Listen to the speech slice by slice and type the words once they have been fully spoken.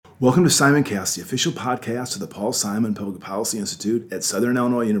Welcome to Simoncast, the official podcast of the Paul Simon Public Policy Institute at Southern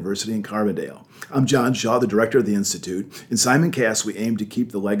Illinois University in Carbondale. I'm John Shaw, the director of the Institute. In Simoncast, we aim to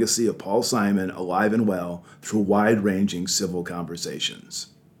keep the legacy of Paul Simon alive and well through wide-ranging civil conversations.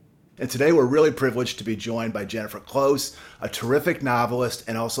 And today we're really privileged to be joined by Jennifer Close, a terrific novelist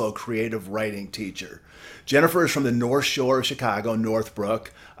and also a creative writing teacher. Jennifer is from the North Shore of Chicago,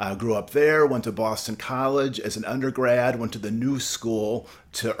 Northbrook. Grew up there, went to Boston College as an undergrad, went to the New School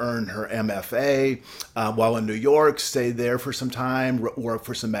to earn her MFA. While in New York, stayed there for some time, worked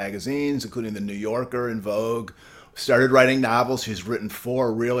for some magazines, including The New Yorker and Vogue. Started writing novels. She's written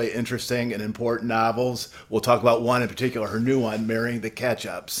 4 really interesting and important novels. We'll talk about one in particular, her new one, Marrying the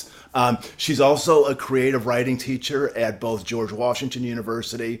Ketchups. She's also a creative writing teacher at both George Washington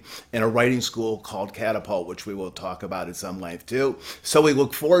University and a writing school called Catapult, which we will talk about at some length too. So we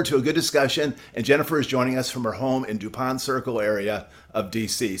look forward to a good discussion. And Jennifer is joining us from her home in DuPont Circle area of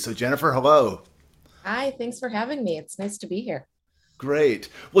DC. So Jennifer, hello. Hi, thanks for having me. It's nice to be here. Great.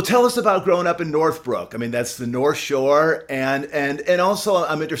 Well, tell us about growing up in Northbrook. I mean, that's the North Shore, and also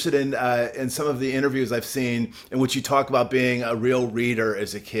I'm interested in some of the interviews I've seen in which you talk about being a real reader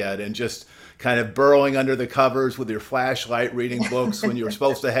as a kid and just kind of burrowing under the covers with your flashlight, reading books when you were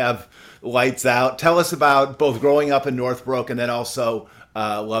supposed to have lights out. Tell us about both growing up in Northbrook and then also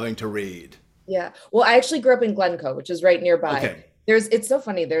loving to read. Yeah. Well, I actually grew up in Glencoe, which is right nearby. Okay. It's so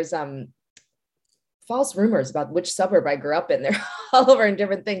funny. There's false rumors about which suburb I grew up in. They're all over in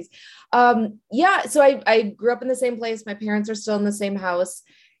different things. So I grew up in the same place. My parents are still in the same house.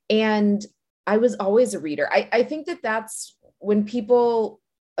 And I was always a reader. I think that's when people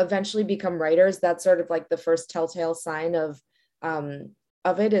eventually become writers, that's sort of like the first telltale sign of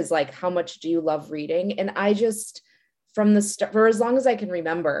it is like, how much do you love reading? And I just, from the start, for as long as I can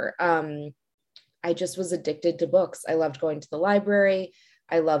remember, I just was addicted to books. I loved going to the library.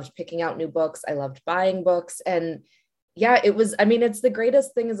 I loved picking out new books. I loved buying books. And yeah, it's the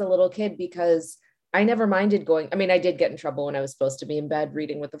greatest thing as a little kid because I never minded going. I mean, I did get in trouble when I was supposed to be in bed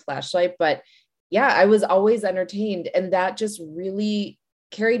reading with a flashlight, but yeah, I was always entertained. And that just really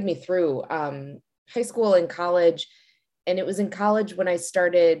carried me through high school and college. And it was in college when I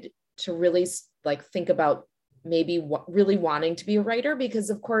started to really think about maybe really wanting to be a writer, because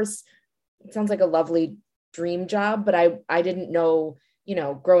of course it sounds like a lovely dream job, but I didn't know,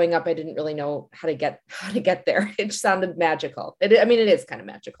 growing up, I didn't really know how to get there. It sounded magical. It is kind of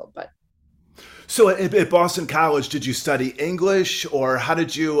magical, but. So at Boston College, did you study English, or how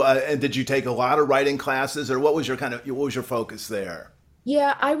did you, and did you take a lot of writing classes, or what was your focus there?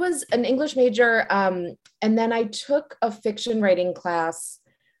 Yeah, I was an English major. And then I took a fiction writing class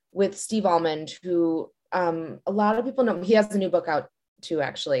with Steve Almond, who a lot of people know. He has a new book out too,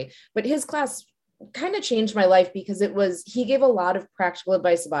 actually, but his class kind of changed my life because he gave a lot of practical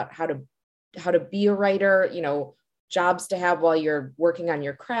advice about how to be a writer, jobs to have while you're working on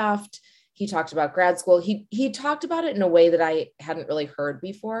your craft. He talked about grad school. He talked about it in a way that I hadn't really heard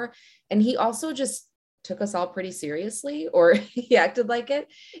before. And he also just took us all pretty seriously, or he acted like it.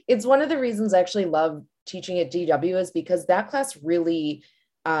 It's one of the reasons I actually love teaching at DW is because that class really,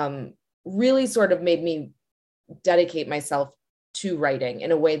 really sort of made me dedicate myself to writing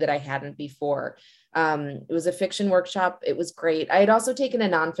in a way that I hadn't before. It was a fiction workshop. It was great. I had also taken a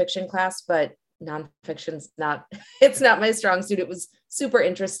nonfiction class, but nonfiction's it's not my strong suit. It was super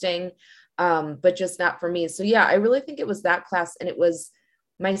interesting, but just not for me. So yeah, I really think it was that class, and it was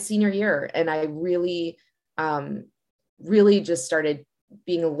my senior year. And I really, really just started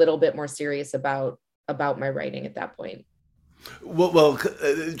being a little bit more serious about my writing at that point. Well,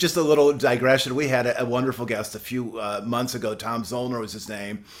 just a little digression. We had a wonderful guest a few months ago. Tom Zollner was his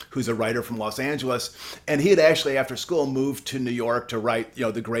name, who's a writer from Los Angeles. And he had actually, after school, moved to New York to write,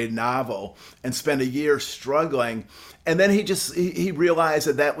 the great novel and spent a year struggling. And then he realized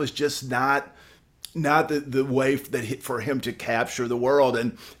that was just not the way for him to capture the world,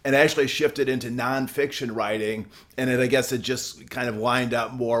 and actually shifted into nonfiction writing. And I guess it just kind of lined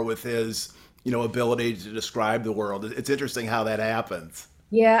up more with his ability to describe the world. It's interesting how that happens.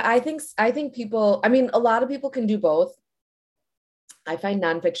 Yeah, I think people, a lot of people can do both. I find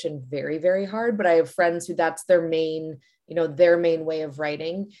nonfiction very, very hard, but I have friends who that's their main way of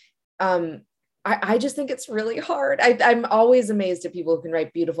writing. I just think it's really hard. I'm always amazed at people who can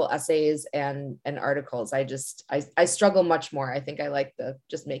write beautiful essays and articles. I struggle much more. I think I like the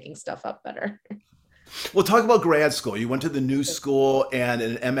just making stuff up better. Well, talk about grad school. You went to the New School and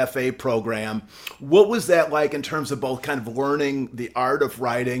an MFA program. What was that like in terms of both kind of learning the art of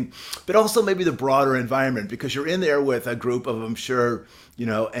writing, but also maybe the broader environment? Because you're in there with a group of, I'm sure,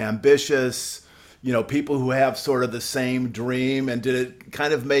 ambitious, people who have sort of the same dream, and did it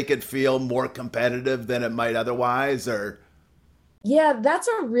kind of make it feel more competitive than it might otherwise, or? Yeah, that's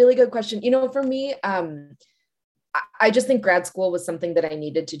a really good question. For me, I just think grad school was something that I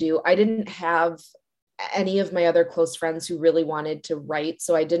needed to do. I didn't have any of my other close friends who really wanted to write,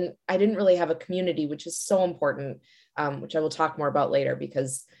 so I didn't really have a community, which is so important, which I will talk more about later,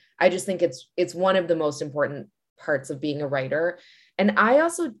 because I just think it's one of the most important parts of being a writer. And I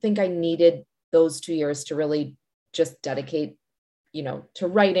also think I needed those 2 years to really just dedicate, to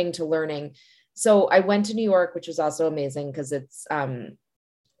writing, to learning. So I went to New York, which was also amazing because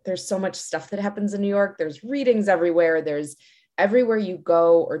there's so much stuff that happens in New York. There's readings everywhere. There's everywhere you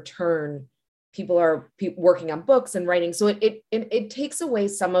go or turn, people are working on books and writing. So it takes away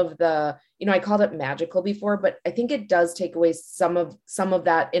some of the, I called it magical before, but I think it does take away some of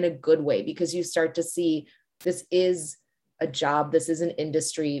that in a good way, because you start to see this is a job, this is an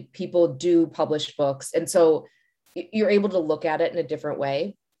industry, people do publish books. And so you're able to look at it in a different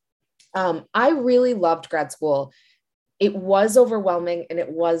way. I really loved grad school. It was overwhelming and it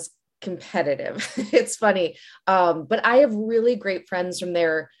was competitive. It's funny. But I have really great friends from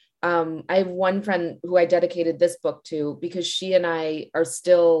there. I have one friend who I dedicated this book to, because she and I are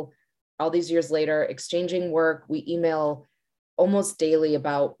still, all these years later, exchanging work. We email almost daily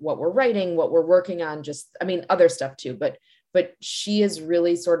about what we're writing, what we're working on, other stuff too. But she is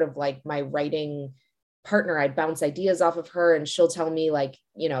really sort of like my writing partner. I'd bounce ideas off of her and she'll tell me, like,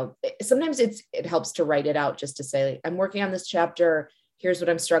 sometimes it helps to write it out, just to say, like, I'm working on this chapter, here's what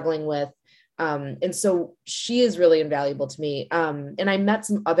I'm struggling with. And so she is really invaluable to me. And I met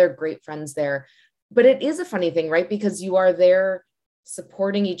some other great friends there, but it is a funny thing, right? Because you are there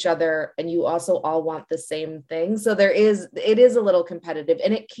supporting each other and you also all want the same thing. So it is a little competitive,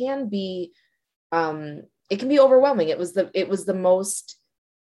 and it can be overwhelming. It was the most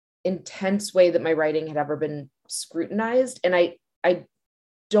intense way that my writing had ever been scrutinized. And I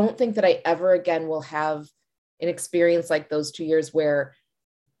don't think that I ever again will have an experience like those 2 years where,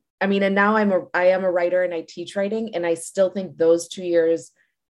 and now I am a writer and I teach writing, and I still think those 2 years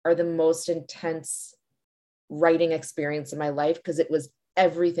are the most intense writing experience in my life, because it was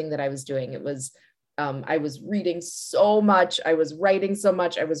everything that I was doing. It was, I was reading so much, I was writing so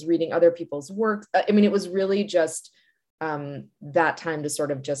much, I was reading other people's work. It was really just that time to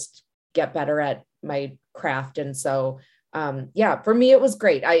sort of just get better at my craft. And so, for me, it was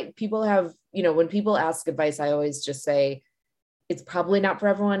great. People have, when people ask advice, I always just say, it's probably not for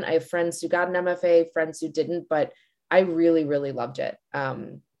everyone. I have friends who got an MFA, friends who didn't, but I really, really loved it.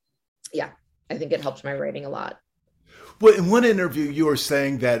 I think it helped my writing a lot. Well, in one interview, you were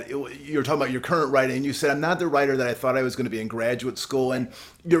saying that you were talking about your current writing, and you said, "I'm not the writer that I thought I was going to be in graduate school." And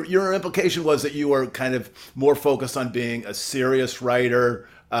your implication was that you were kind of more focused on being a serious writer,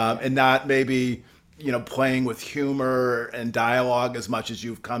 and not maybe playing with humor and dialogue as much as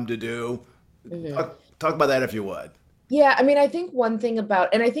you've come to do. Mhm. Talk about that if you would. Yeah, I think one thing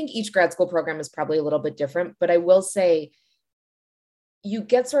about, and I think each grad school program is probably a little bit different, but I will say you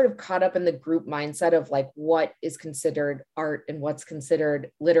get sort of caught up in the group mindset of like what is considered art and what's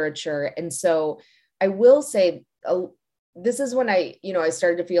considered literature. And so I will say, this is when I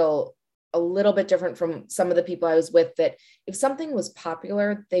started to feel a little bit different from some of the people I was with, that if something was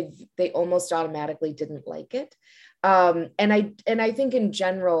popular, they almost automatically didn't like it. And I think in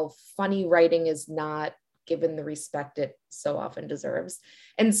general, funny writing is not given the respect it so often deserves.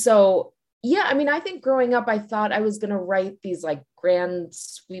 And so, yeah, I think growing up, I thought I was going to write these like grand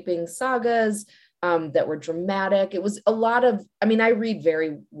sweeping sagas that were dramatic. It was a lot of, I read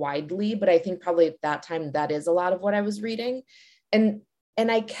very widely, but I think probably at that time, that is a lot of what I was reading. And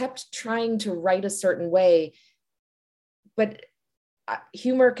I kept trying to write a certain way, but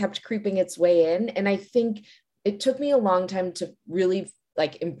humor kept creeping its way in. And I think it took me a long time to really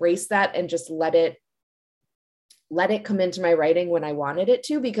like embrace that and just let it come into my writing when I wanted it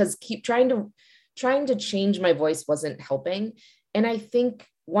to, because keep trying to change my voice wasn't helping. And I think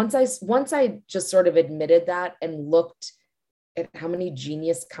once I just sort of admitted that and looked at how many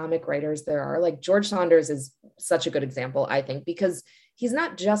genius comic writers there are, like George Saunders is such a good example, I think, because he's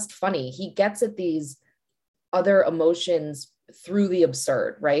not just funny. He gets at these other emotions through the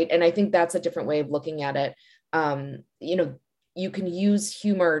absurd, right? And I think that's a different way of looking at it. You can use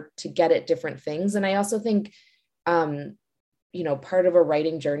humor to get at different things. And I also think part of a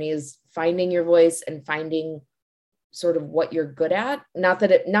writing journey is finding your voice and finding sort of what you're good at. Not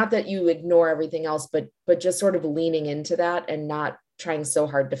that you ignore everything else, but just sort of leaning into that and not trying so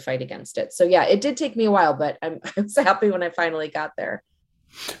hard to fight against it. So yeah, it did take me a while, but I was happy when I finally got there.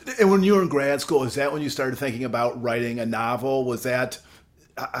 And when you were in grad school, is that when you started thinking about writing a novel?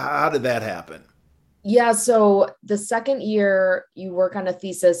 How did that happen? Yeah, so the second year you work on a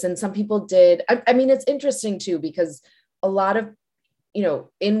thesis, and some people did. I mean, it's interesting too, because a lot of,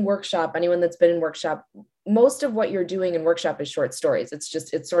 in workshop, anyone that's been in workshop, most of what you're doing in workshop is short stories.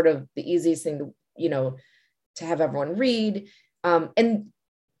 It's sort of the easiest thing to have everyone read. And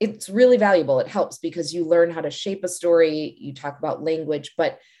it's really valuable. It helps because you learn how to shape a story, you talk about language.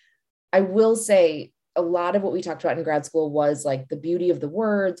 But I will say, a lot of what we talked about in grad school was like the beauty of the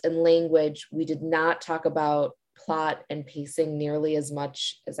words and language. We did not talk about plot and pacing nearly as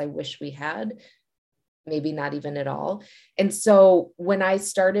much as I wish we had, maybe not even at all. And so when I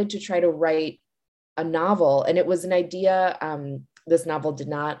started to try to write a novel, and it was an idea, this novel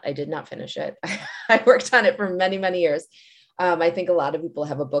I did not finish it. I worked on it for many, many years. I think a lot of people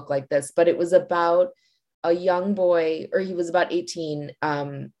have a book like this, but it was about a young boy, or he was about 18,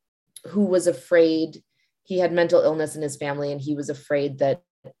 who was afraid. He had mental illness in his family, and he was afraid that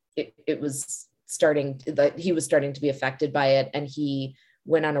it was that he was starting to be affected by it. And he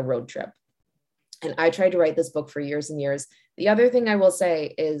went on a road trip. And I tried to write this book for years and years. The other thing I will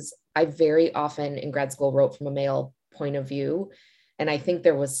say is I very often in grad school wrote from a male point of view. And I think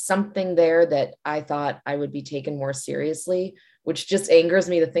there was something there that I thought I would be taken more seriously, which just angers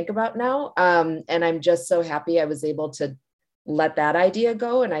me to think about now. And I'm just so happy I was able to let that idea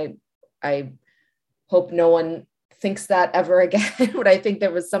go. And I hope no one thinks that ever again. But I think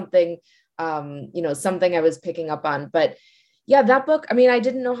there was something, something I was picking up on. But yeah, that book, I mean, I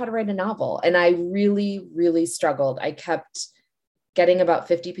didn't know how to write a novel, and I really, really struggled. I kept getting about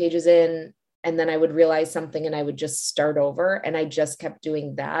 50 pages in, and then I would realize something and I would just start over. And I just kept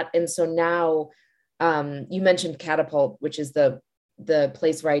doing that. And so now, you mentioned Catapult, which is the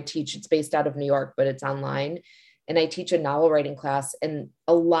place where I teach. It's based out of New York, but it's online. And I teach a novel writing class. And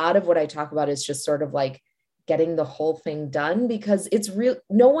a lot of what I talk about is just sort of like getting the whole thing done, because it's real.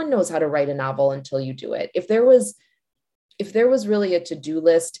 No one knows how to write a novel until you do it. If there was really a to-do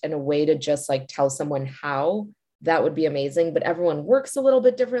list and a way to just like tell someone how, that would be amazing. But everyone works a little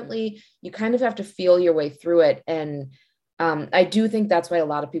bit differently. You kind of have to feel your way through it. And I do think that's why a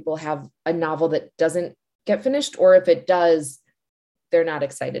lot of people have a novel that doesn't get finished, or if it does, they're not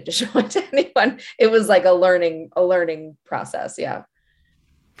excited to show it to anyone. It was like a learning process. Yeah.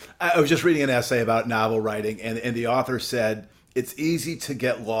 I was just reading an essay about novel writing, and the author said it's easy to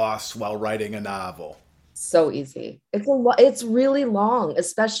get lost while writing a novel. So easy. It's really long,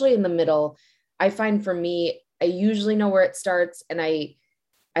 especially in the middle. I find for me, I usually know where it starts, and I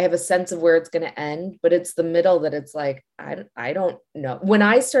have a sense of where it's going to end, but it's the middle that it's like, I don't know. When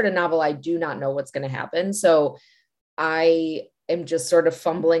I start a novel, I do not know what's going to happen. So I am just sort of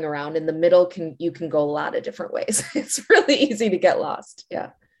fumbling around in the middle. You can go a lot of different ways. It's really easy to get lost.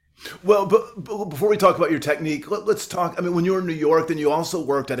 Yeah. Well, but before we talk about your technique, let's talk. I mean, when you were in New York, then you also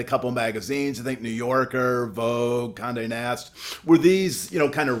worked at a couple magazines. I think New Yorker, Vogue, Condé Nast. Were these,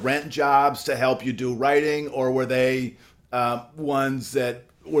 kind of rent jobs to help you do writing, or were they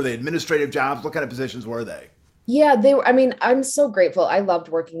were they administrative jobs? What kind of positions were they? Yeah, they were. I mean, I'm so grateful. I loved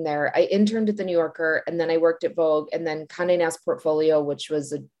working there. I interned at the New Yorker, and then I worked at Vogue, and then Condé Nast Portfolio, which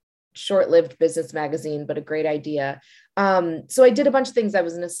was a short-lived business magazine, but a great idea. So I did a bunch of things. I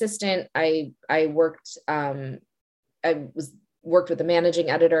was an assistant. I worked. I was worked with the managing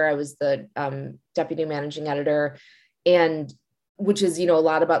editor. I was the deputy managing editor, and which is a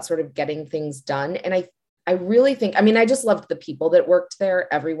lot about sort of getting things done. And I really think. I mean, I just loved the people that worked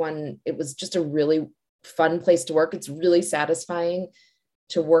there. Everyone. It was just a really fun place to work. It's really satisfying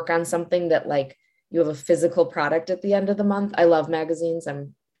to work on something that like you have a physical product at the end of the month. I love magazines.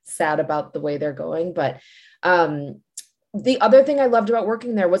 I'm sad about the way they're going, but the other thing I loved about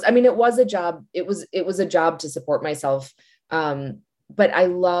working there was, I mean, it was a job. It was a job to support myself. But I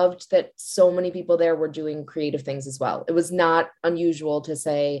loved that so many people there were doing creative things as well. It was not unusual to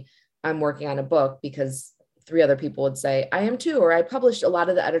say, I'm working on a book, because three other people would say, I am too, or I published. A lot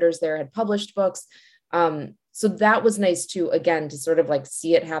of the editors there had published books. So that was nice too, again, to sort of like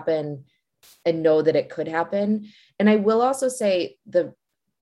see it happen and know that it could happen. And I will also say the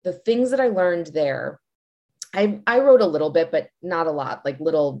things that I learned there, I wrote a little bit, but not a lot, like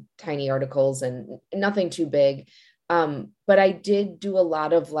little tiny articles and nothing too big. But I did do a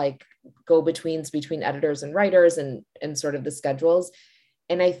lot of like go-betweens between editors and writers and sort of the schedules.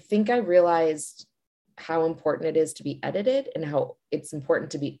 And I think I realized how important it is to be edited, and how it's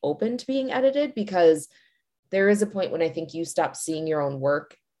important to be open to being edited, because there is a point when I think you stop seeing your own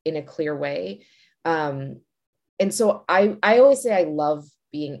work in a clear way. And so I always say I love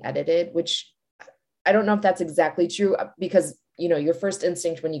being edited, which I don't know if that's exactly true, because, your first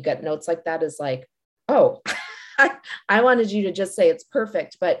instinct when you get notes like that is like, oh, I wanted you to just say it's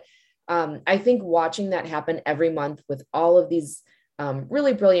perfect. But I think watching that happen every month with all of these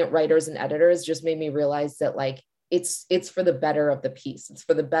really brilliant writers and editors just made me realize that like it's for the better of the piece. It's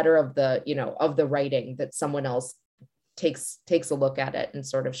for the better of the, you know, of the writing that someone else takes a look at it and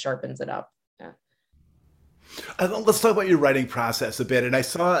sort of sharpens it up. Yeah. Let's talk about your writing process a bit. And I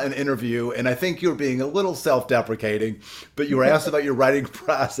saw an interview, and I think you were being a little self-deprecating, but you were asked about your writing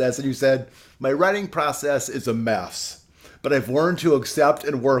process, and you said, "My writing process is a mess, but I've learned to accept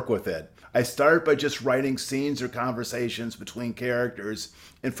and work with it. I start by just writing scenes or conversations between characters,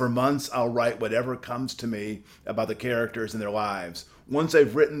 and for months I'll write whatever comes to me about the characters and their lives. Once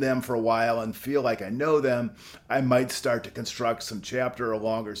I've written them for a while and feel like I know them, I might start to construct some chapter or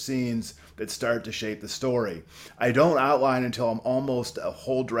longer scenes that start to shape the story. I don't outline until I'm almost a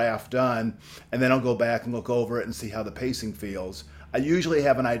whole draft done, and then I'll go back and look over it and see how the pacing feels. I usually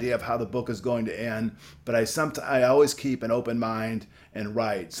have an idea of how the book is going to end, but I always keep an open mind and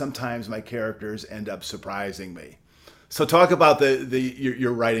write. Sometimes my characters end up surprising me." So talk about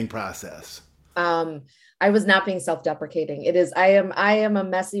your writing process. I was not being self-deprecating. It is, I am a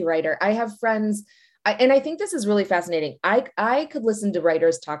messy writer. I have friends, and I think this is really fascinating. I could listen to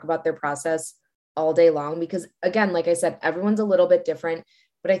writers talk about their process all day long because, again, like I said, everyone's a little bit different,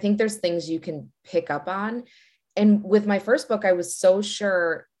 but I think there's things you can pick up on. And with my first book, I was so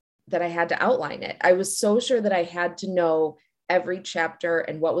sure that I had to outline it. I was so sure that I had to know every chapter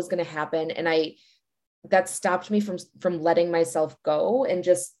and what was going to happen. And that stopped me from letting myself go and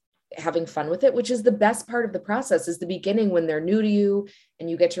just having fun with it, which is the best part of the process, is the beginning when they're new to you and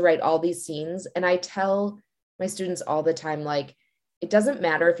you get to write all these scenes. And I tell my students all the time, like, it doesn't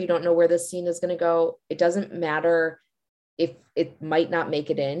matter if you don't know where this scene is going to go. It doesn't matter if it might not make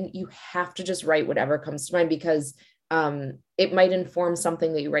it in. You have to just write whatever comes to mind, because it might inform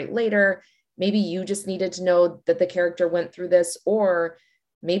something that you write later. Maybe you just needed to know that the character went through this, or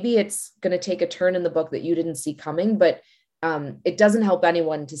maybe it's going to take a turn in the book that you didn't see coming, but it doesn't help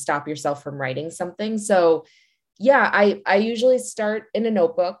anyone to stop yourself from writing something. So yeah, I usually start in a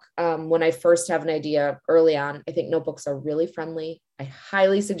notebook when I first have an idea early on. I think notebooks are really friendly. I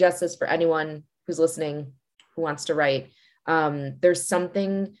highly suggest this for anyone who's listening who wants to write. There's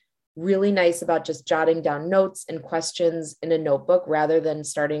something really nice about just jotting down notes and questions in a notebook rather than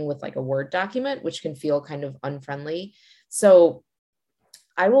starting with like a Word document, which can feel kind of unfriendly. So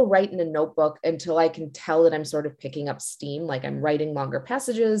I will write in a notebook until I can tell that I'm sort of picking up steam, like I'm writing longer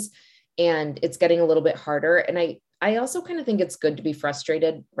passages and it's getting a little bit harder. And I also kind of think it's good to be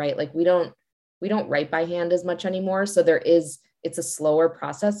frustrated, right? Like we don't write by hand as much anymore. So it's a slower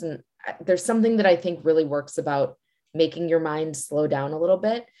process. And there's something that I think really works about making your mind slow down a little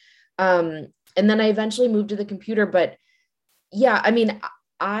bit. And then I eventually moved to the computer, but yeah, I mean,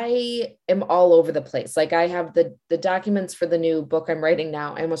 I am all over the place. Like I have the documents for the new book I'm writing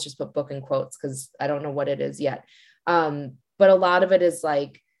now. I almost just put book in quotes because I don't know what it is yet. But a lot of it is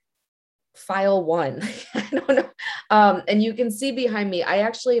like file one. I don't know. And you can see behind me, I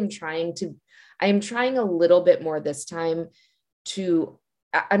actually am trying a little bit more this time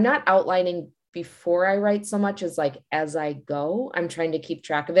I'm not outlining before I write so much as like, as I go. I'm trying to keep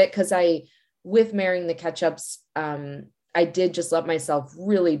track of it because with Marrying the Ketchups, I did just let myself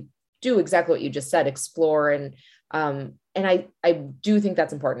really do exactly what you just said, explore. And I do think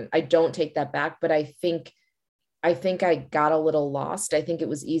that's important. I don't take that back, but I think I got a little lost. I think it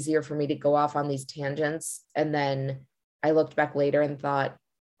was easier for me to go off on these tangents. And then I looked back later and thought,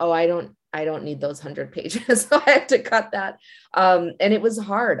 oh, I don't need those 100 pages. So I had to cut that. And it was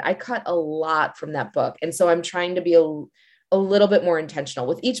hard. I cut a lot from that book. And so I'm trying to be a little bit more intentional.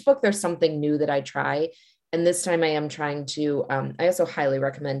 With each book, there's something new that I try. And this time I am trying to, I also highly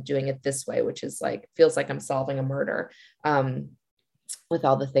recommend doing it this way, which is like, feels like I'm solving a murder with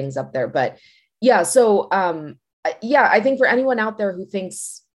all the things up there. But yeah, so yeah, I think for anyone out there who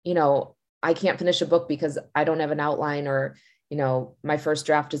thinks, I can't finish a book because I don't have an outline or, my first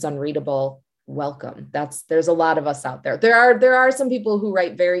draft is unreadable, welcome. There's a lot of us out there. There are some people who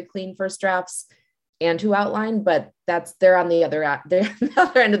write very clean first drafts and who outline, but they're on the other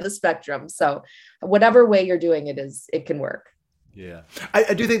end of the spectrum. So whatever way you're doing it can work. Yeah,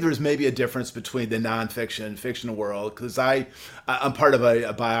 I do think there's maybe a difference between the nonfiction and fiction world because I'm part of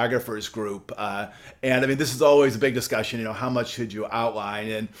a biographers group, and I mean this is always a big discussion. How much should you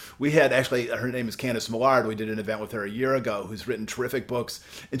outline? And we had actually her name is Candice Millard. We did an event with her a year ago, who's written terrific books,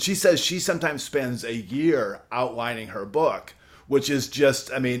 and she says she sometimes spends a year outlining her book, which is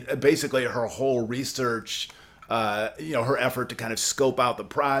just, I mean, basically her whole research, her effort to kind of scope out the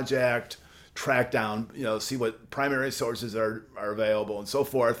project, track down, see what primary sources are available and so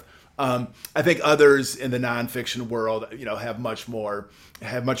forth. I think others in the nonfiction world, have much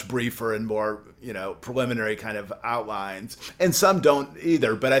briefer and more, preliminary kind of outlines, and some don't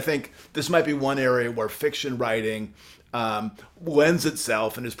either. But I think this might be one area where fiction writing lends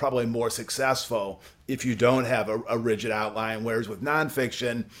itself and is probably more successful if you don't have a rigid outline. Whereas with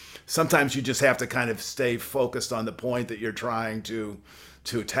nonfiction, sometimes you just have to kind of stay focused on the point that you're trying to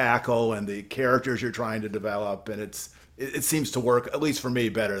tackle and the characters you're trying to develop, and it seems to work, at least for me,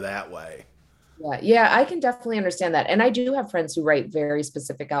 better that way. Yeah, I can definitely understand that. And I do have friends who write very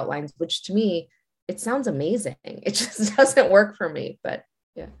specific outlines, which to me, it sounds amazing. It just doesn't work for me, but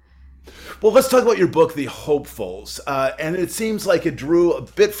yeah. Well, let's talk about your book, The Hopefuls. And it seems like it drew a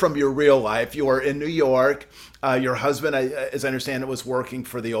bit from your real life. You were in New York. Your husband, as I understand it, was working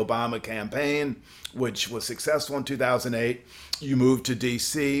for the Obama campaign, which was successful in 2008. You moved to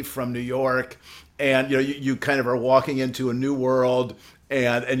D.C. from New York, and you kind of are walking into a new world,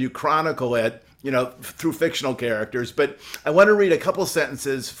 and you chronicle it, through fictional characters. But I want to read a couple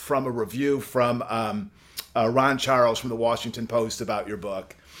sentences from a review from Ron Charles from the Washington Post about your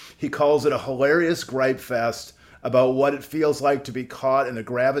book. He calls it a hilarious gripe fest about what it feels like to be caught in the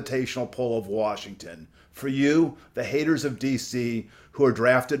gravitational pull of Washington. For you, the haters of D.C., who are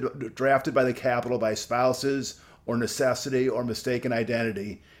drafted by the Capitol by spouses or necessity or mistaken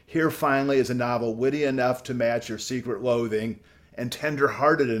identity, here finally is a novel witty enough to match your secret loathing and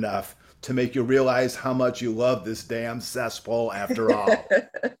tender-hearted enough to make you realize how much you love this damn cesspool after all.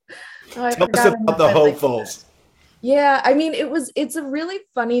 Tell us about The Hopefuls. Yeah, I mean, it's a really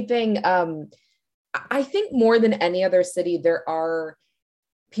funny thing. I think more than any other city, there are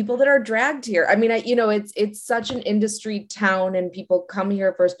people that are dragged here. I mean, it's such an industry town and people come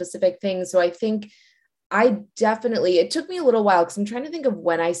here for specific things. So I think it took me a little while because I'm trying to think of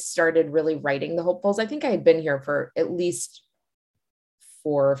when I started really writing The Hopefuls. I think I had been here for at least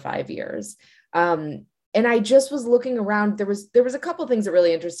 4 or 5 years. And I just was looking around. There was a couple of things that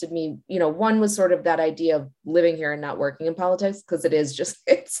really interested me. One was sort of that idea of living here and not working in politics, because it is just,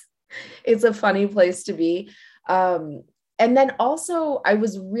 it's a funny place to be. And then also I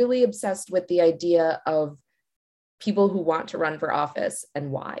was really obsessed with the idea of people who want to run for office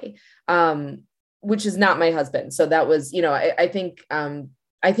and why, which is not my husband. So that was, I think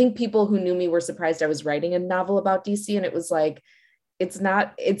people who knew me were surprised I was writing a novel about DC. And it was like,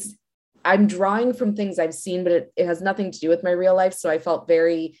 I'm drawing from things I've seen, but it has nothing to do with my real life. So I felt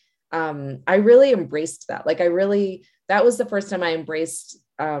very, I really embraced that. That was the first time I embraced,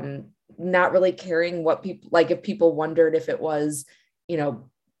 not really caring what people, like if people wondered if it was,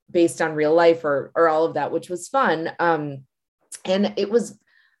 based on real life or all of that, which was fun. And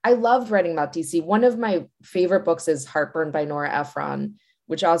I loved writing about DC. One of my favorite books is Heartburn by Nora Ephron,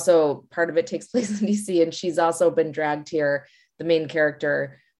 which also part of it takes place in DC. And she's also been dragged here, the main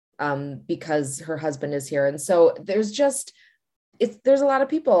character, because her husband is here. And so there's a lot of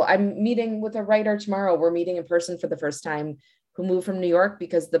people. I'm meeting with a writer tomorrow. We're meeting in person for the first time, who moved from New York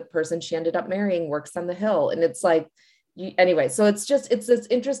because the person she ended up marrying works on the Hill. And it's like, anyway, so it's this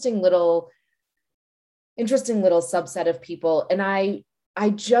interesting little subset of people. And I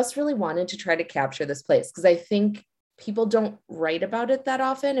just really wanted to try to capture this place because I think people don't write about it that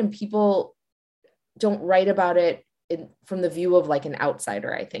often, and people don't write about it from the view of like an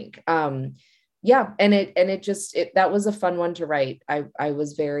outsider, I think. Yeah. And that was a fun one to write. I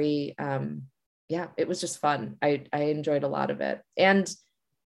was very, it was just fun. I enjoyed a lot of it. And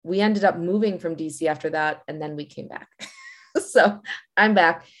we ended up moving from DC after that. And then we came back. So I'm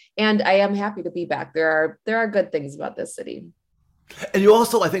back and I am happy to be back. There are good things about this city. And you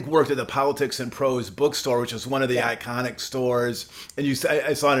also, I think, worked at the Politics and Prose bookstore, which is one of the iconic stores. And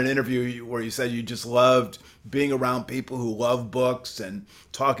I saw in an interview where you said you just loved being around people who love books and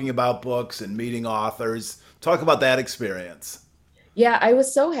talking about books and meeting authors. Talk about that experience. Yeah, I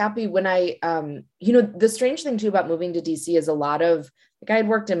was so happy when the strange thing too about moving to DC is a lot of, I had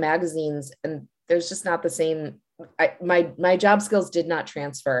worked in magazines and there's just not the same, my job skills did not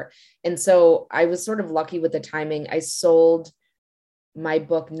transfer. And so I was sort of lucky with the timing. I sold my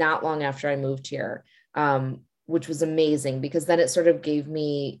book not long after I moved here, which was amazing because then it sort of gave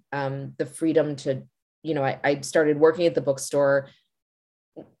me the freedom to, I started working at the bookstore.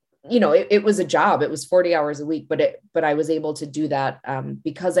 It was a job. It was 40 hours a week, but I was able to do that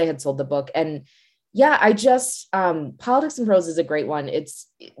because I had sold the book. And yeah, Politics and Prose is a great one.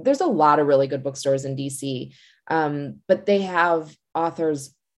 There's a lot of really good bookstores in DC, but they have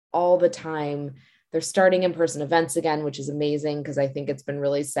authors all the time. They're starting in-person events again, which is amazing because I think it's been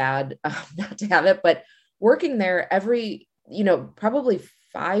really sad not to have it. But working there probably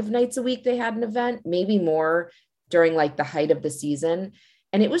 5 nights a week, they had an event, maybe more during like the height of the season.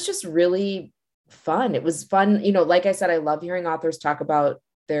 And it was just really fun. It was fun. Like I said, I love hearing authors talk about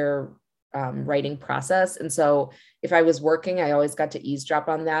their writing process. And so if I was working, I always got to eavesdrop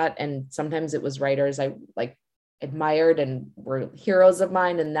on that. And sometimes it was writers I like admired and were heroes of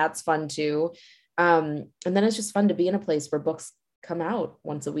mine. And that's fun too. And then it's just fun to be in a place where books come out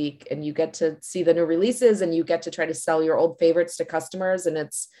once a week and you get to see the new releases and you get to try to sell your old favorites to customers. And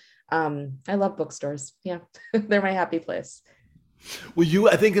it's, I love bookstores. Yeah. They're my happy place. Well,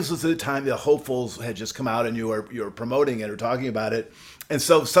 I think this was the time the Hopefuls had just come out and you were promoting it or talking about it. And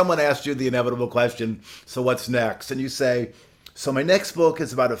so someone asked you the inevitable question, so what's next? And you say, so my next book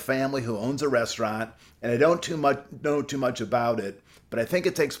is about a family who owns a restaurant, and I don't know too much about it, but I think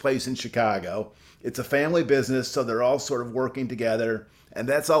it takes place in Chicago. It's a family business, so they're all sort of working together, and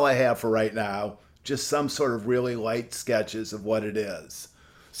that's all I have for right now, just some sort of really light sketches of what it is.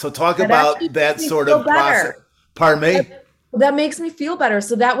 So talk about that sort of process. Pardon me? That makes me feel better.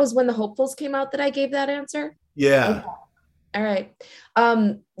 So that was when the Hopefuls came out that I gave that answer? Yeah. Okay. All right.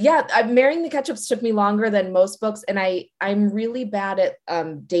 Yeah, Marrying the Ketchups took me longer than most books. And I'm really bad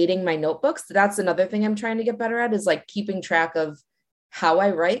at dating my notebooks. That's another thing I'm trying to get better at, is like keeping track of how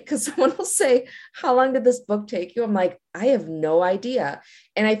I write. Because someone will say, how long did this book take you? I'm like, I have no idea.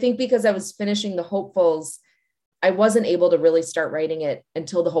 And I think because I was finishing the Hopefuls, I wasn't able to really start writing it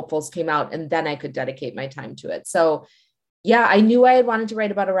until the Hopefuls came out. And then I could dedicate my time to it. So yeah, I knew I had wanted to write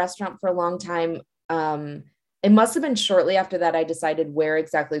about a restaurant for a long time. It must have been shortly after that I decided where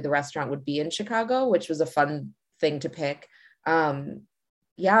exactly the restaurant would be in Chicago, which was a fun thing to pick. Yeah,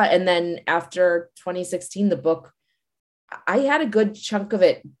 and then after 2016, the book, I had a good chunk of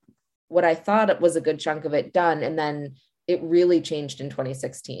it, what I thought it was a good chunk of it done, and then it really changed in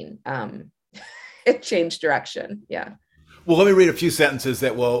 2016. It changed direction. Yeah. Well, let me read a few sentences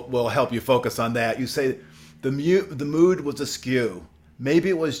that will help you focus on that. You say, the mood was askew. Maybe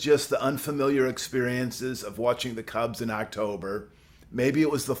it was just the unfamiliar experiences of watching the Cubs in October. Maybe it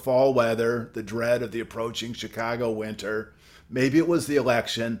was the fall weather, the dread of the approaching Chicago winter. Maybe it was the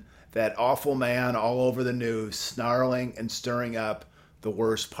election, that awful man all over the news, snarling and stirring up the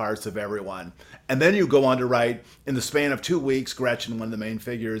worst parts of everyone. And then you go on to write, in the span of 2 weeks, Gretchen, one of the main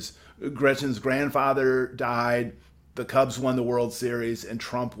figures, Gretchen's grandfather died, the Cubs won the World Series, and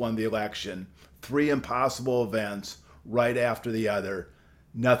Trump won the election. 3 impossible events right after the other.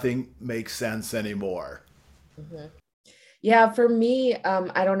 Nothing makes sense anymore. Mm-hmm. Yeah, for me,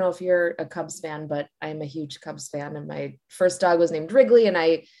 I don't know if you're a Cubs fan, but I'm a huge Cubs fan. And my first dog was named Wrigley. And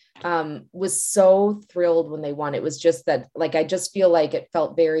I was so thrilled when they won. It was just that, like, I just feel like it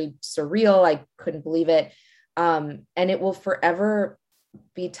felt very surreal. I couldn't believe it. And it will forever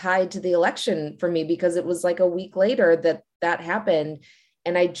be tied to the election for me, because it was like a week later that happened.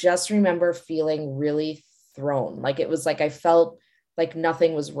 And I just remember feeling really thrown. Like, it was like, I felt like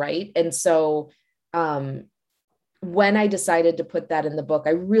nothing was right. And so when I decided to put that in the book,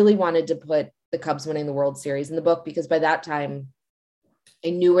 I really wanted to put the Cubs winning the World Series in the book, because by that time I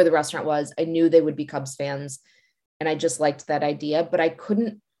knew where the restaurant was. I knew they would be Cubs fans. And I just liked that idea, but I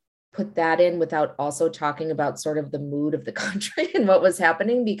couldn't put that in without also talking about sort of the mood of the country and what was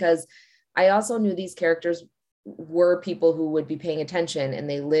happening, because I also knew these characters were people who would be paying attention, and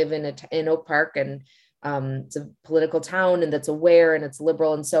they live in Oak Park, and it's a political town, and that's aware, and it's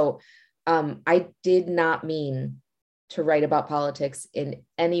liberal. And so I did not mean to write about politics in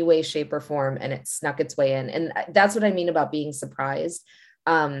any way, shape, or form, and it snuck its way in. And that's what I mean about being surprised.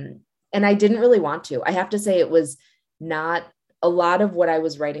 And I didn't really want to. I have to say, it was not, a lot of what I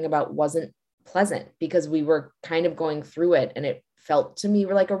was writing about wasn't pleasant, because we were kind of going through it, and it felt to me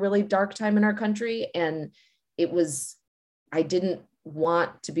like a really dark time in our country. And I didn't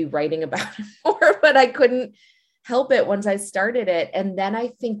want to be writing about it more, but I couldn't help it once I started it. And then I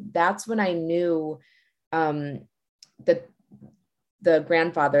think that's when I knew that the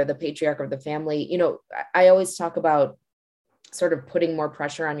grandfather, the patriarch of the family, I always talk about sort of putting more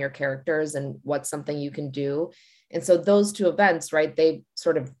pressure on your characters and what's something you can do. And so those 2 events, right, they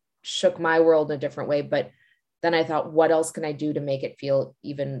sort of shook my world in a different way. But then I thought, what else can I do to make it feel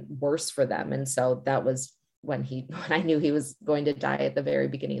even worse for them? And so that was when I knew he was going to die at the very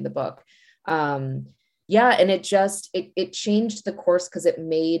beginning of the book. Yeah. And it changed the course, because it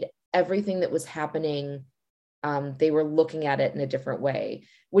made everything that was happening, they were looking at it in a different way,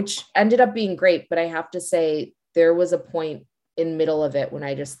 which ended up being great. But I have to say, there was a point in middle of it when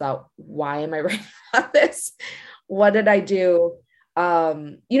I just thought, why am I writing about this? What did I do?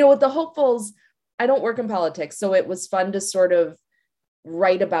 With the Hopefuls, I don't work in politics. So it was fun to sort of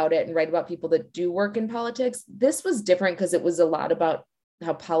write about it and write about people that do work in politics. This was different, because it was a lot about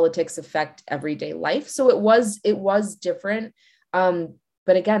how politics affect everyday life. So it was different.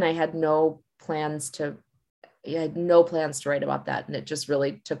 but again, I had no plans to write about that, and it just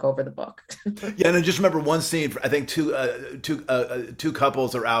really took over the book. Yeah, and I just remember one scene. I think two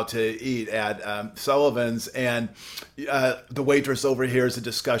couples are out to eat at Sullivan's, and the waitress overhears a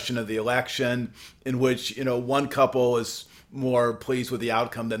discussion of the election, in which one couple is more pleased with the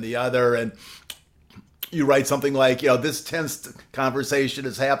outcome than the other, and you write something like, this tense conversation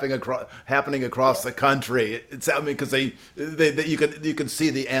is happening across the country. It's, I mean, because you can see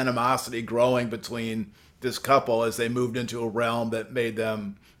the animosity growing between this couple as they moved into a realm that made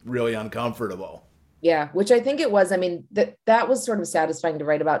them really uncomfortable. Yeah, which I think it was. I mean, that was sort of satisfying to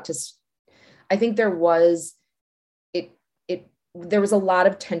write about. I think there was a lot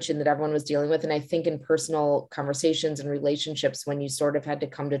of tension that everyone was dealing with, and I think in personal conversations and relationships, when you sort of had to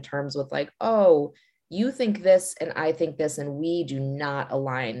come to terms with like, oh, you think this and I think this, and we do not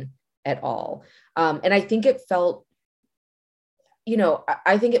align at all. And I think it felt,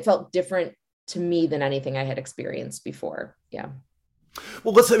 I think it felt different to me than anything I had experienced before. Yeah.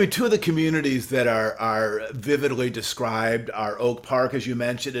 Well, two of the communities that are vividly described are Oak Park, as you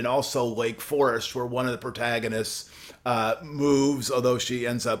mentioned, and also Lake Forest, where one of the protagonists moves, although she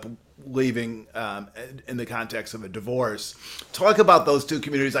ends up leaving in the context of a divorce. Talk about those two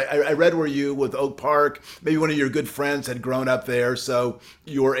communities. I read where you, with Oak Park, maybe one of your good friends had grown up there, so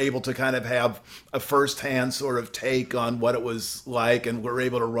you were able to kind of have a firsthand sort of take on what it was like, and were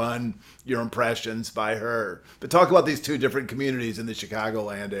able to run your impressions by her. But talk about these two different communities in the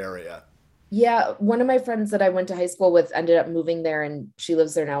Chicagoland area. Yeah, one of my friends that I went to high school with ended up moving there, and she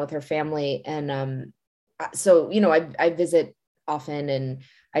lives there now with her family. And so I visit often, and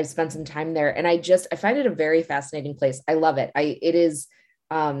I've spent some time there, and I find it a very fascinating place. I love it. It is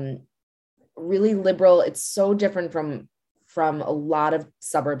really liberal. It's so different from a lot of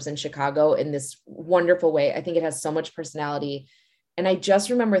suburbs in Chicago in this wonderful way. I think it has so much personality. And I just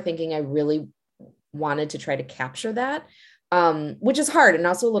remember thinking I really wanted to try to capture that, which is hard and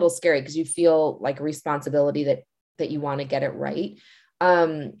also a little scary because you feel like a responsibility that you want to get it right.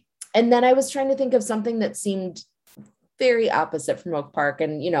 And then I was trying to think of something that seemed very opposite from Oak Park.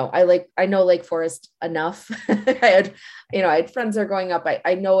 And, I know Lake Forest enough. I had friends there growing up.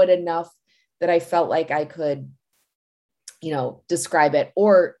 I know it enough that I felt like I could, describe it,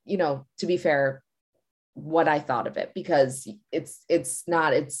 or, to be fair, what I thought of it, because it's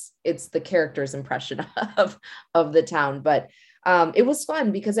the character's impression of the town. But it was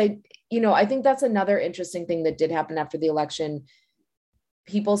fun because I think that's another interesting thing that did happen after the election.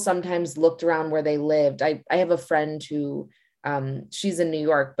 People sometimes looked around where they lived. I have a friend who she's in New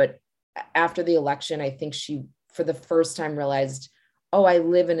York, but after the election, I think she, for the first time, realized, oh, I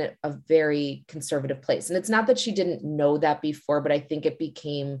live in a very conservative place. And it's not that she didn't know that before, but I think it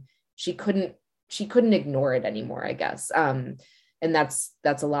became, she couldn't ignore it anymore, I guess. And that's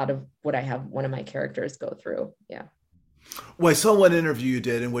a lot of what I have one of my characters go through. Yeah. Well, I saw one interview you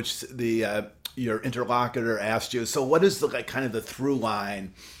did in which your interlocutor asked you, so what is the kind of the through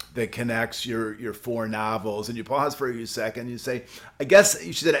line that connects your four novels? And you pause for a second. You say, I guess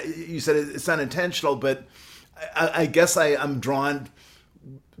you said it's not intentional, but I guess I'm drawn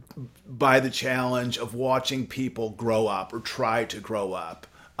by the challenge of watching people grow up or try to grow up.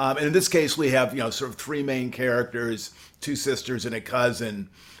 And in this case, we have sort of three main characters, two sisters and a cousin,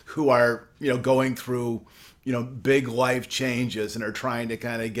 who are going through big life changes and are trying to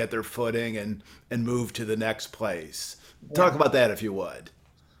kind of get their footing and move to the next place. Talk about that, if you would.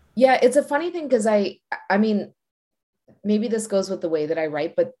 Yeah, it's a funny thing because I mean, maybe this goes with the way that I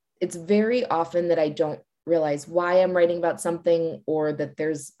write, but it's very often that I don't realize why I'm writing about something, or that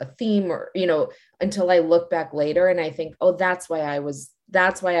there's a theme, or, until I look back later and I think, oh, that's why I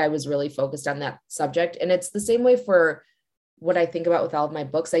was really focused on that subject. And it's the same way for what I think about with all of my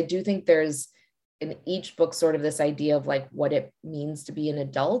books. I do think there's in each book sort of this idea of like what it means to be an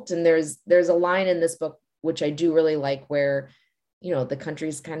adult. And there's a line in this book, which I do really like, where, the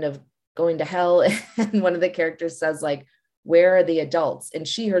country's kind of going to hell. And one of the characters says, like, where are the adults? And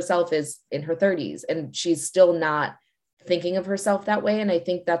she herself is in her 30s and she's still not thinking of herself that way. And I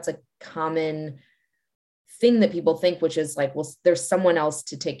think that's a common thing that people think, which is like, well, there's someone else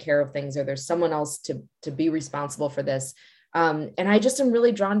to take care of things, or there's someone else to be responsible for this. And I just am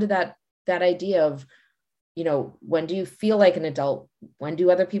really drawn to that idea of, when do you feel like an adult? When do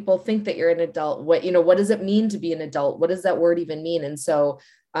other people think that you're an adult? What does it mean to be an adult? What does that word even mean? And so,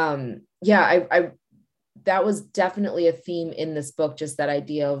 I that was definitely a theme in this book, just that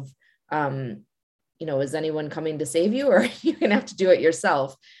idea of, is anyone coming to save you, or you're going to have to do it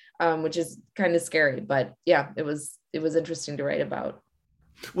yourself, which is kind of scary, but yeah, it was interesting to write about.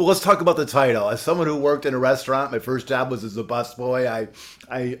 Well, let's talk about the title. As someone who worked in a restaurant, my first job was as a busboy.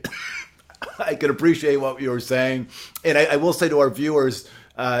 I, I could appreciate what you were saying, and I will say to our viewers,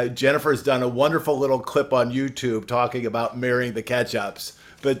 Jennifer's done a wonderful little clip on YouTube talking about marrying the Ketchups.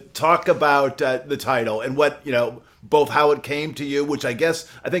 But talk about the title and what both how it came to you, which I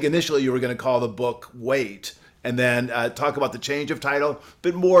think initially you were going to call the book "Wait," and then talk about the change of title,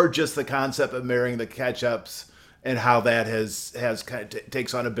 but more just the concept of marrying the Ketchups and how that has kind of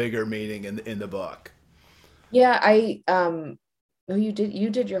takes on a bigger meaning in the book. Yeah, well, you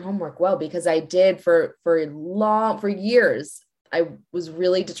did your homework well, because I did for years. I was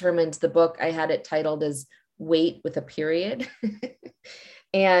really determined. The book, I had it titled as "Wait" with a period.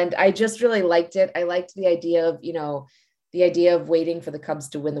 And I just really liked it. I liked the idea of, the idea of waiting for the Cubs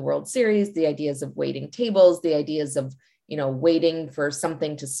to win the World Series, the ideas of waiting tables, the ideas of, waiting for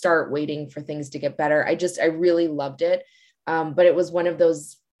something to start, waiting for things to get better. I really loved it. But it was one of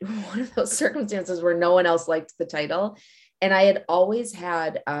those circumstances where no one else liked the title. And I had always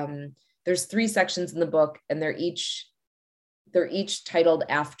had, there's 3 sections in the book, and they're each titled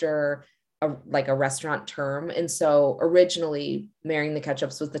after a restaurant term. And so originally Marrying the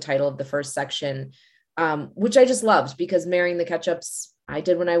Ketchups was the title of the first section, which I just loved, because marrying the Ketchups, I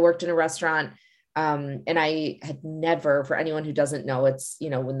did when I worked in a restaurant. And I had never, for anyone who doesn't know, it's,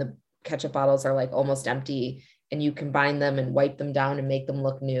 when the ketchup bottles are like almost empty and you combine them and wipe them down and make them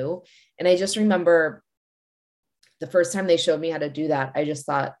look new. And I just remember the first time they showed me how to do that, I just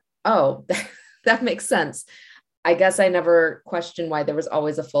thought, oh, that makes sense. I guess I never questioned why there was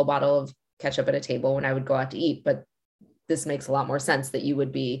always a full bottle of ketchup at a table when I would go out to eat, but this makes a lot more sense that you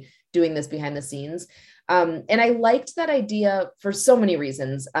would be doing this behind the scenes. And I liked that idea for so many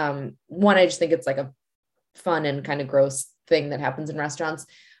reasons. One, I just think it's like a fun and kind of gross thing that happens in restaurants.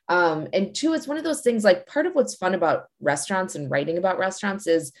 And 2, it's one of those things, like, part of what's fun about restaurants and writing about restaurants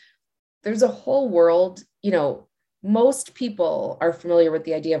is there's a whole world. Most people are familiar with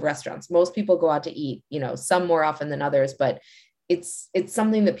the idea of restaurants. Most people go out to eat, some more often than others, but it's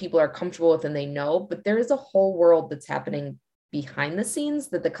something that people are comfortable with and they know. But there is a whole world that's happening behind the scenes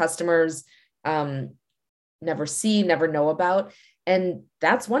that the customers never see, never know about. And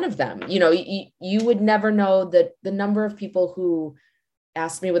that's one of them. You would never know that the number of people who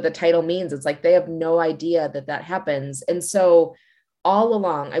ask me what the title means. It's like they have no idea that happens. And so all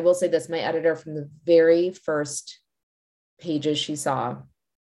along, I will say this, my editor, from the very first pages she saw,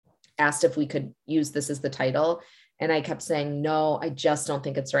 asked if we could use this as the title. And I kept saying, no, I just don't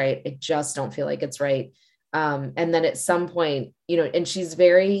think it's right. I just don't feel like it's right. And then at some point, and she's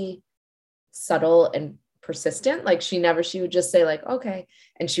very subtle and persistent. Like she would just say like, okay.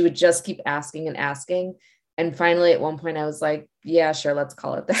 And she would just keep asking and asking. And finally, at one point I was like, yeah, sure, let's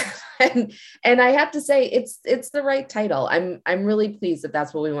call it that. and I have to say it's the right title. I'm really pleased that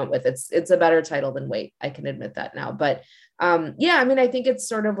that's what we went with. It's a better title than Wait. I can admit that now. But yeah, I mean, I think it's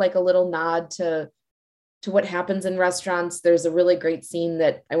sort of like a little nod to what happens in restaurants. There's a really great scene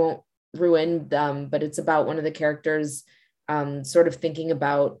that I won't ruin, but it's about one of the characters sort of thinking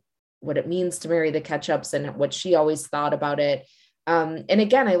about what it means to marry the Ketchups and what she always thought about it. And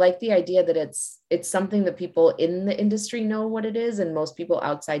again, I like the idea that it's something that people in the industry know what it is, and most people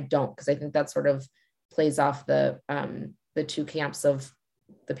outside don't, because I think that sort of plays off the 2 camps of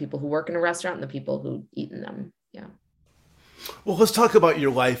the people who work in a restaurant and the people who eat in them. Yeah. Well, let's talk about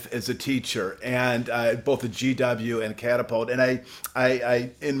your life as a teacher, and both at GW and Catapult. And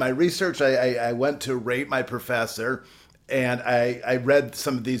I in my research, I went to rate my professor, and I read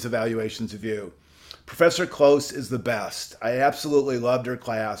some of these evaluations of you. Professor Close is the best. I absolutely loved her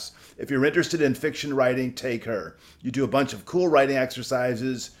class. If you're interested in fiction writing, take her. You do a bunch of cool writing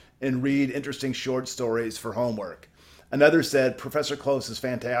exercises and read interesting short stories for homework. Another said, Professor Close is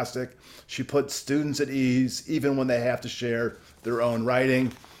fantastic. She puts students at ease, even when they have to share their own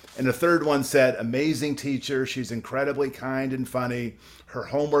writing. And a third one said, amazing teacher. She's incredibly kind and funny. Her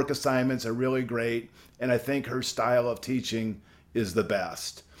homework assignments are really great. And I think her style of teaching is the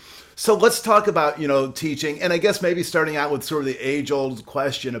best. So let's talk about, teaching. And I guess maybe starting out with sort of the age-old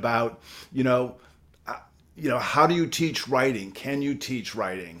question about, how do you teach writing? Can you teach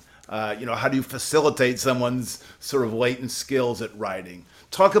writing? How do you facilitate someone's sort of latent skills at writing?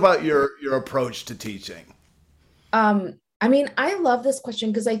 Talk about your approach to teaching. I mean, I love this question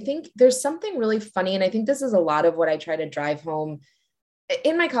because I think there's something really funny, and I think this is a lot of what I try to drive home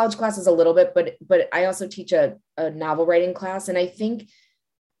in my college classes a little bit, but I also teach a novel writing class, and I think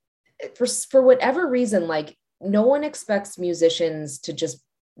for whatever reason, like no one expects musicians to just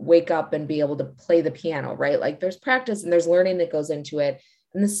wake up and be able to play the piano, right? Like there's practice and there's learning that goes into it.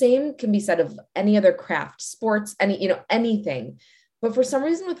 And the same can be said of any other craft, sports, anything. But for some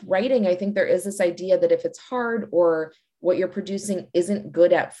reason with writing, I think there is this idea that if it's hard or what you're producing isn't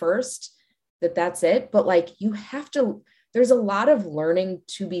good at first, that's it. But like you have to, there's a lot of learning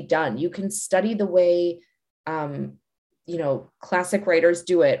to be done. You can study the way, classic writers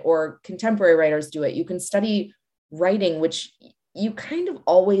do it or contemporary writers do it. You can study writing, which you kind of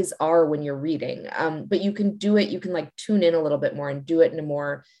always are when you're reading, but you can do it. You can like tune in a little bit more and do it in a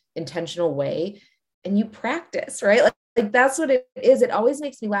more intentional way. And you practice, right? Like that's what it is. It always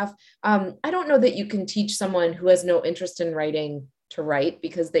makes me laugh. I don't know that you can teach someone who has no interest in writing to write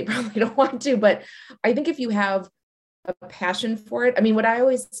because they probably don't want to, but I think if you have a passion for it, I mean, what I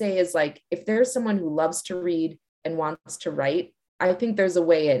always say is like, if there's someone who loves to read and wants to write, I think there's a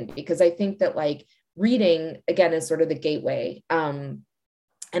way in, because I think that like reading again is sort of the gateway. The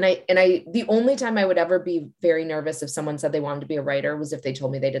only time I would ever be very nervous if someone said they wanted to be a writer was if they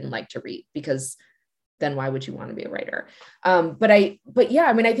told me they didn't like to read, because then why would you want to be a writer? But yeah,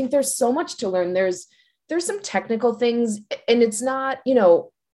 I mean, I think there's so much to learn. There's some technical things, and it's not,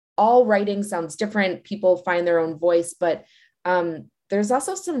 all writing sounds different. People find their own voice, but there's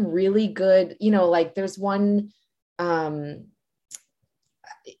also some really good, like there's one,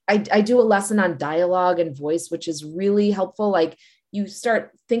 I do a lesson on dialogue and voice, which is really helpful. Like you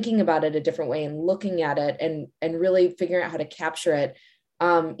start thinking about it a different way and looking at it and really figuring out how to capture it.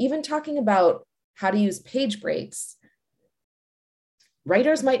 Even talking about how to use page breaks.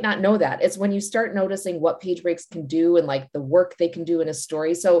 Writers might not know that. It's when you start noticing what page breaks can do and like the work they can do in a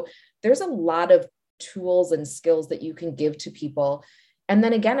story. So there's a lot of tools and skills that you can give to people. And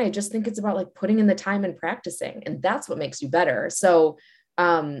then again, I just think it's about like putting in the time and practicing, and that's what makes you better. So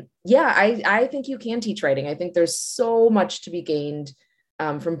I think you can teach writing. I think there's so much to be gained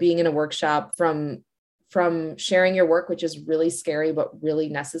from being in a workshop, from sharing your work, which is really scary, but really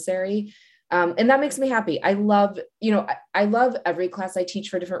necessary. And that makes me happy. I love every class I teach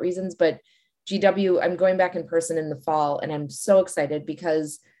for different reasons, but GW, I'm going back in person in the fall, and I'm so excited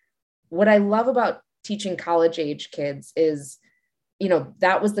because what I love about teaching college age kids is,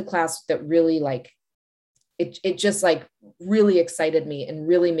 that was the class that really like, it just like really excited me and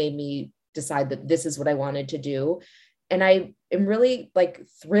really made me decide that this is what I wanted to do. And I am really like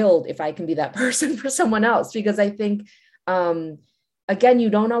thrilled if I can be that person for someone else, because I think, again, you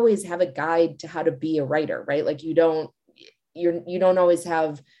don't always have a guide to how to be a writer, right? Like you don't always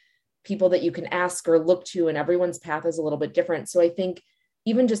have people that you can ask or look to, and everyone's path is a little bit different. So I think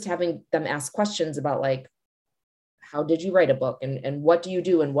even just having them ask questions about like, how did you write a book, and what do you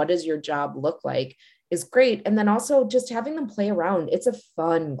do, and what does your job look like, is great. And then also just having them play around. It's a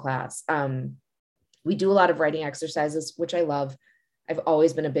fun class. We do a lot of writing exercises, which I love. I've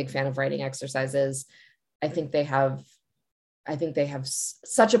always been a big fan of writing exercises. I think they have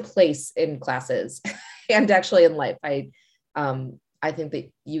such a place in classes and actually in life. I think that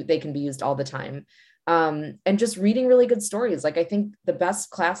they can be used all the time. And just reading really good stories. Like I think the best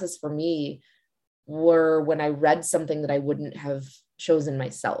classes for me were when I read something that I wouldn't have chosen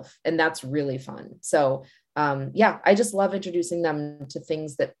myself. And that's really fun. So I just love introducing them to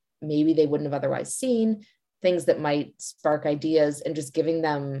things that maybe they wouldn't have otherwise seen, things that might spark ideas, and just giving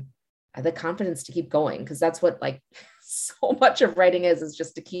them the confidence to keep going. Cause that's what like so much of writing is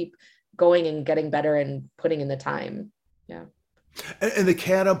just to keep going and getting better and putting in the time. Yeah. And the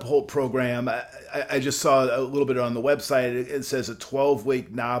Catapult program, I just saw a little bit on the website. It says a 12-week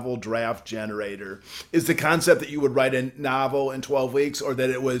novel draft generator. Is the concept that you would write a novel in 12 weeks, or that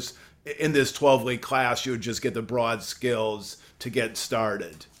it was in this 12-week class, you would just get the broad skills to get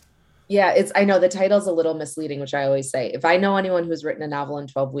started? Yeah, I know the title's a little misleading, which I always say. If I know anyone who's written a novel in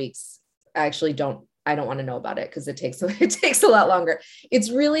 12 weeks, I don't want to know about it, because it takes a lot longer.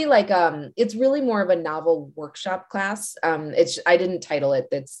 It's really like it's really more of a novel workshop class. I didn't title it.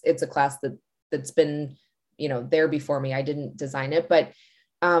 It's a class that's been there before me. I didn't design it, but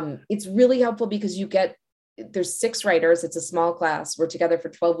it's really helpful because there's 6 writers. It's a small class. We're together for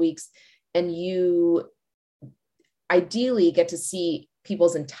 12 weeks, and you ideally get to see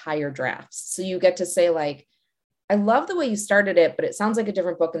people's entire drafts. So you get to say like, I love the way you started it, but it sounds like a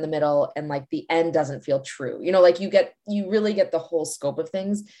different book in the middle, and like the end doesn't feel true. Like you really get the whole scope of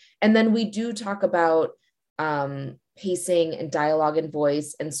things. And then we do talk about pacing and dialogue and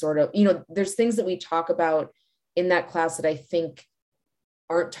voice, and sort of, there's things that we talk about in that class that I think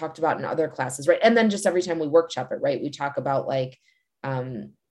aren't talked about in other classes, right? And then just every time we workshop it, right, we talk about like,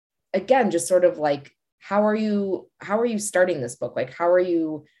 again, just sort of like, how are you starting this book? Like, how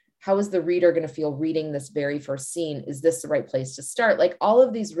is the reader going to feel reading this very first scene? Is this the right place to start? Like all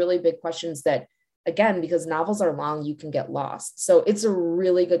of these really big questions that, again, because novels are long, you can get lost. So it's a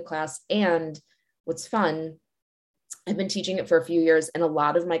really good class. And what's fun, I've been teaching it for a few years, and a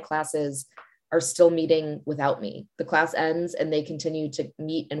lot of my classes are still meeting without me. The class ends and they continue to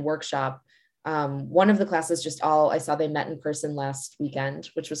meet and workshop. One of the classes I saw they met in person last weekend,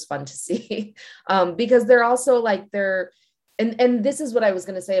 which was fun to see, because they're also like, and this is what I was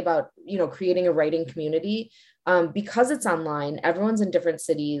going to say about, creating a writing community, because it's online, everyone's in different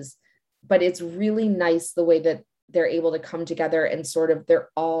cities, but it's really nice the way that they're able to come together and sort of,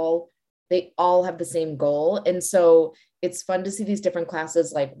 they all have the same goal. And so it's fun to see these different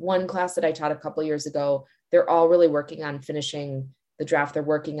classes. Like one class that I taught a couple of years ago, they're all really working on finishing the draft they're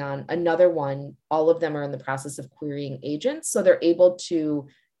working on. Another one, all of them are in the process of querying agents. So they're able to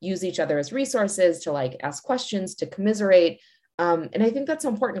use each other as resources to like ask questions, to commiserate. And I think that's so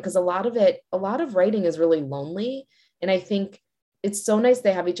important because a lot of writing is really lonely. And I think it's so nice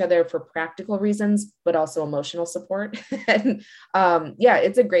they have each other for practical reasons, but also emotional support. And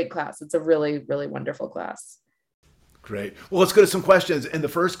it's a great class. It's a really, really wonderful class. Great. Well, let's go to some questions. And the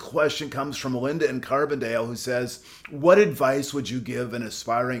first question comes from Linda in Carbondale, who says, what advice would you give an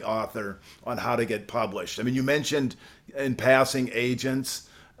aspiring author on how to get published? I mean, you mentioned in passing agents.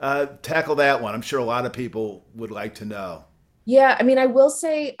 Tackle that one. I'm sure a lot of people would like to know. Yeah, I mean, I will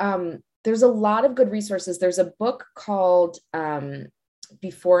say there's a lot of good resources. There's a book called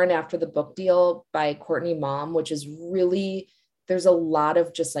Before and After the Book Deal by Courtney Maum, which is really, there's a lot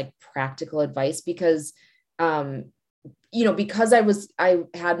of just like practical advice because because I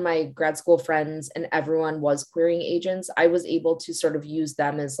had my grad school friends and everyone was querying agents, I was able to sort of use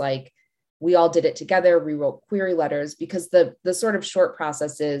them as like, we all did it together. We wrote query letters because the sort of short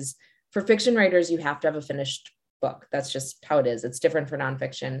process is for fiction writers, you have to have a finished book. That's just how it is. It's different for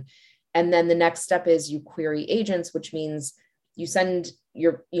nonfiction. And then the next step is you query agents, which means you send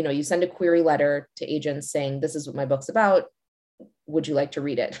a query letter to agents saying, this is what my book's about. Would you like to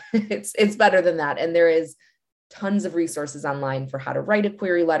read it? It's better than that. And there is tons of resources online for how to write a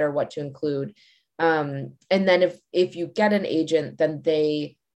query letter, what to include. And then if you get an agent, then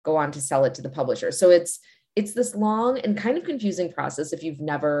they go on to sell it to the publisher. So it's this long and kind of confusing process. If you've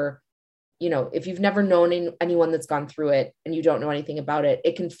never known anyone that's gone through it and you don't know anything about it,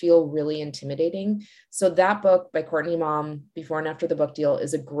 it can feel really intimidating. So that book by Courtney Maum, Before and After the Book Deal,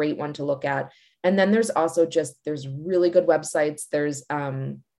 is a great one to look at. And then there's also there's really good websites. There's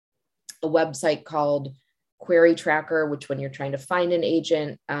a website called Query Tracker, which when you're trying to find an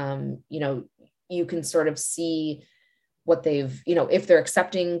agent, you can sort of see what they've, if they're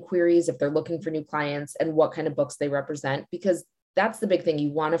accepting queries, if they're looking for new clients and what kind of books they represent, because that's the big thing. You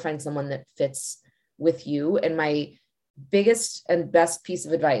want to find someone that fits with you. And my biggest and best piece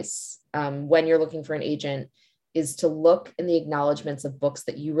of advice when you're looking for an agent is to look in the acknowledgments of books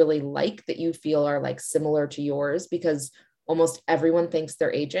that you really like, that you feel are like similar to yours, because almost everyone thinks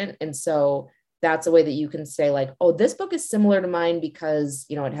they're agent. And so that's a way that you can say like, oh, this book is similar to mine because,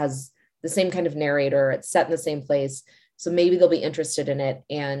 it has the same kind of narrator, it's set in the same place. So maybe they'll be interested in it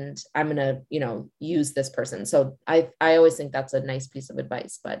and I'm going to, use this person. So I always think that's a nice piece of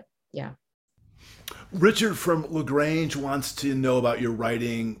advice, but yeah. Richard from LaGrange wants to know about your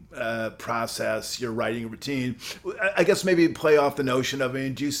writing process, your writing routine. I guess maybe play off the notion of,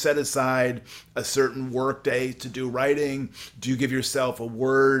 do you set aside a certain work day to do writing? Do you give yourself a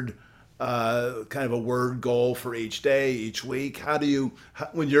word, kind of a word goal for each day, each week? How do you,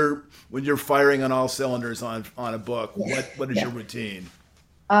 when you're firing on all cylinders on a book, what is your routine?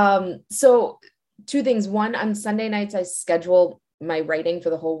 So two things. One, on Sunday nights, I schedule my writing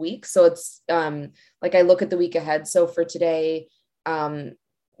for the whole week. So it's like I look at the week ahead. So for today,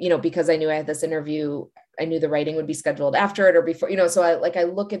 because I knew I had this interview, I knew the writing would be scheduled after it or before, so I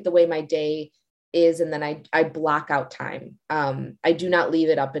look at the way my day is, and then I block out time. I do not leave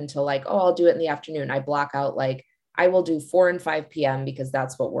it up until like, oh, I'll do it in the afternoon. I block out like, I will do 4 and 5 p.m. because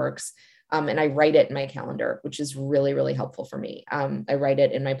that's what works. And I write it in my calendar, which is really, really helpful for me. I write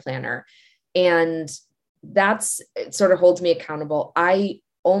it in my planner, and it sort of holds me accountable. I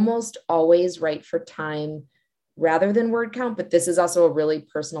almost always write for time rather than word count, but this is also a really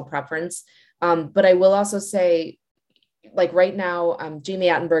personal preference. But I will also say, like right now, Jamie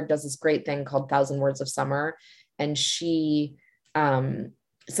Attenberg does this great thing called 1,000 Words of Summer. And she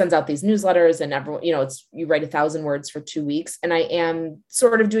sends out these newsletters and everyone, you write 1,000 words for 2 weeks. And I am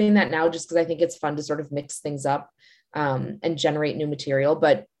sort of doing that now just because I think it's fun to sort of mix things up and generate new material.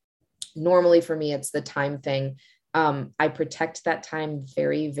 But normally for me, it's the time thing. I protect that time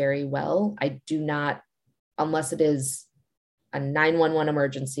very, very well. I do not, unless it is a 911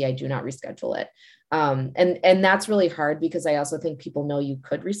 emergency, I do not reschedule it. And that's really hard because I also think people know you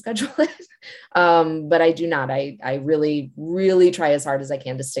could reschedule it. But I do not, I really, really try as hard as I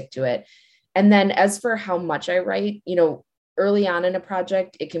can to stick to it. And then as for how much I write, early on in a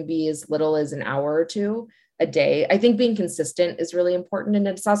project, it can be as little as an hour or two a day. I think being consistent is really important. And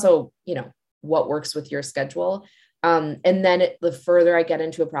it's also, what works with your schedule. And then the further I get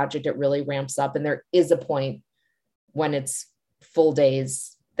into a project, it really ramps up. And there is a point when it's full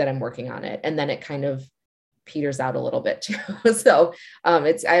days that I'm working on it. And then it kind of peters out a little bit too. So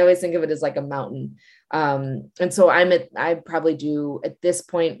I always think of it as like a mountain. And so I probably do at this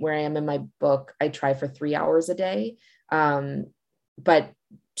point where I am in my book, I try for 3 hours a day. But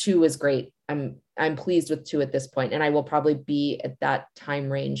 2 is great. I'm pleased with 2 at this point, and I will probably be at that time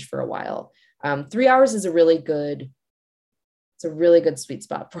range for a while. 3 hours is a really good sweet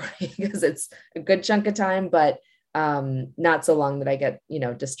spot for me because it's a good chunk of time, but not so long that I get,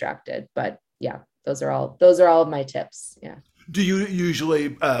 distracted. But yeah, those are all of my tips. Yeah. Do you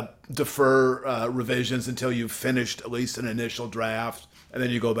usually defer revisions until you've finished at least an initial draft, and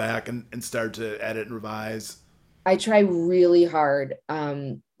then you go back and start to edit and revise? I try really hard.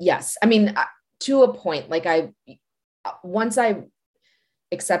 Yes. I mean, to a point, like once I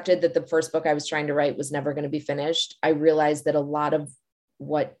accepted that the first book I was trying to write was never going to be finished, I realized that a lot of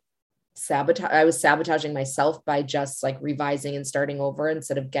what I was sabotaging myself by just like revising and starting over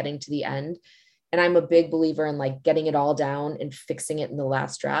instead of getting to the end. And I'm a big believer in like getting it all down and fixing it in the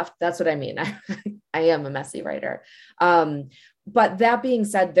last draft. That's what I mean. I am a messy writer. But that being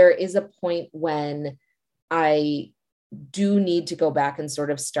said, there is a point when I do need to go back and sort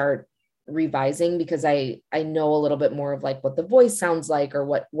of start revising because I know a little bit more of like what the voice sounds like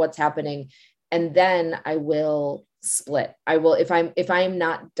or what's happening. And then I will split. If I'm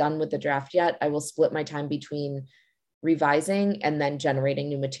not done with the draft yet, I will split my time between revising and then generating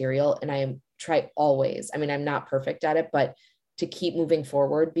new material. And I try always, I mean, I'm not perfect at it, but to keep moving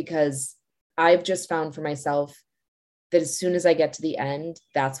forward, because I've just found for myself that as soon as I get to the end,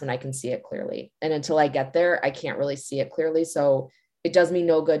 that's when I can see it clearly. And until I get there, I can't really see it clearly. So it does me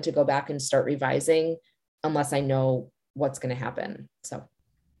no good to go back and start revising unless I know what's going to happen. So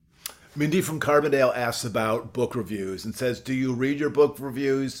Mindy from Carbondale asks about book reviews and says, do you read your book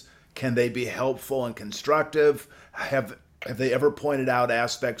reviews? Can they be helpful and constructive? Have they ever pointed out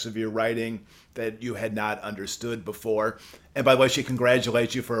aspects of your writing that you had not understood before? And by the way, she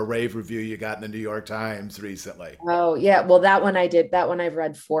congratulates you for a rave review you got in the New York Times recently. Oh yeah. Well, that one I've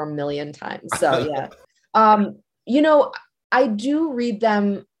read 4 million times. So yeah. I do read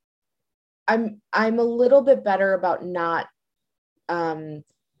them. I'm a little bit better about not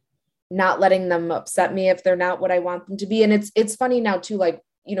letting them upset me if they're not what I want them to be. And it's funny now too, like,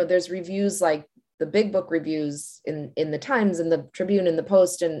 there's reviews like the big book reviews in the Times and the Tribune and the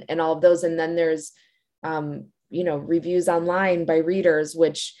Post and all of those. And then there's, reviews online by readers,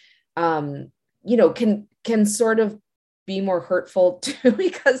 which, can sort of be more hurtful too,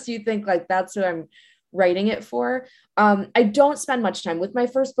 because you think like, that's who I'm writing it for. I don't spend much time with my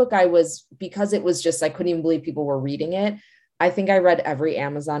first book. Because it was just, I couldn't even believe people were reading it. I think I read every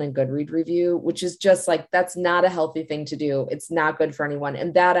Amazon and Goodreads review, which is just like, that's not a healthy thing to do. It's not good for anyone.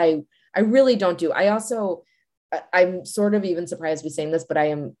 And that I really don't do. I'm sort of even surprised to be saying this, but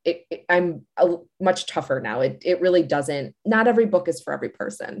I'm much tougher now. It really doesn't, not every book is for every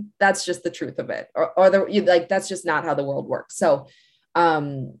person. That's just the truth of it. That's just not how the world works. So,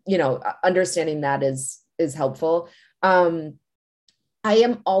 understanding that is helpful. I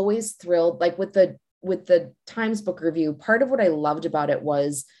am always thrilled, like with the Times book review, part of what I loved about it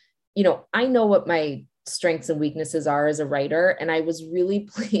was, I know what my strengths and weaknesses are as a writer. And I was really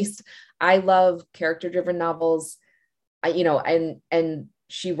pleased. I love character-driven novels. And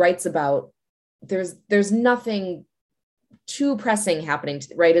she writes about, there's nothing too pressing happening,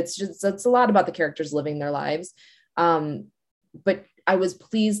 right? It's a lot about the characters living their lives. But I was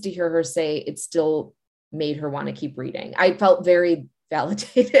pleased to hear her say it still made her want to keep reading. I felt very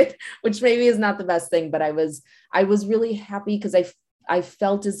validated, which maybe is not the best thing, but I was really happy because I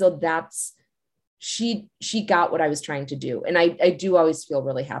felt as though she got what I was trying to do. And I do always feel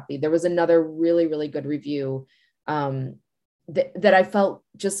really happy. There was another really, really good review that I felt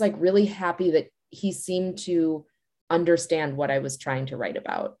just like really happy that he seemed to understand what I was trying to write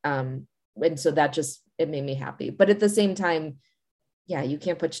about. And so it made me happy. But at the same time, yeah, you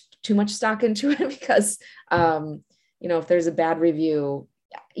can't put too much stock into it because, if there's a bad review,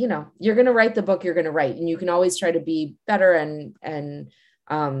 you're going to write the book you're going to write, and you can always try to be better and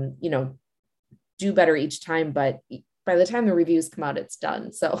do better each time. But by the time the reviews come out, it's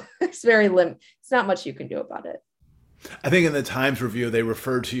done. So it's it's not much you can do about it. I think in the Times review, they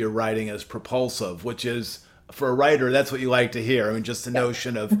referred to your writing as propulsive, which is, for a writer, that's what you like to hear. I mean, just the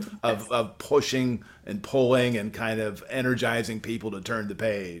notion of pushing and pulling and kind of energizing people to turn the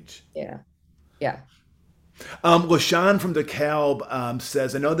page. Yeah. Yeah. LaShawn from DeKalb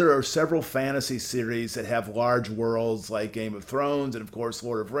says, I know there are several fantasy series that have large worlds like Game of Thrones and, of course,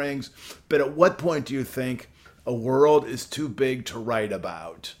 Lord of Rings. But at what point do you think a world is too big to write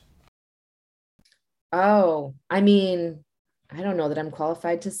about? Oh, I mean, I don't know that I'm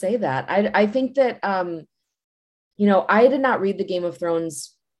qualified to say that. I think that I did not read the Game of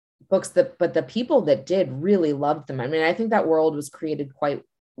Thrones books, but the people that did really loved them. I mean, I think that world was created quite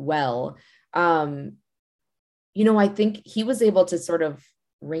well. Um, I think he was able to sort of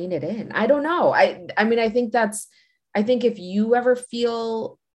rein it in. I don't know. I mean, I think if you ever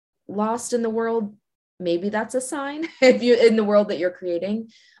feel lost in the world, maybe that's a sign if you in the world that you're creating.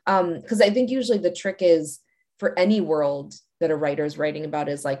 Because I think usually the trick is for any world that a writer is writing about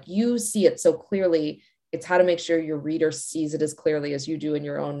is like you see it so clearly. It's how to make sure your reader sees it as clearly as you do in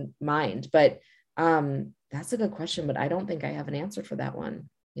your own mind. But that's a good question, but I don't think I have an answer for that one.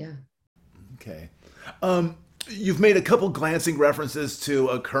 Yeah. Okay. You've made a couple glancing references to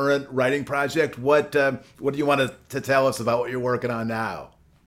a current writing project. What do you want to tell us about what you're working on now?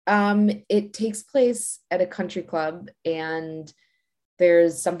 It takes place at a country club, and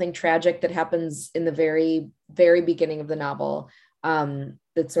there's something tragic that happens in the very, very beginning of the novel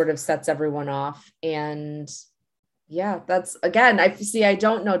that sort of sets everyone off. And yeah, that's again, I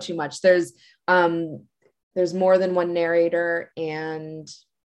don't know too much. There's more than one narrator, and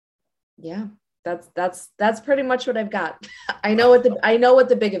yeah, that's pretty much what I've got. I know what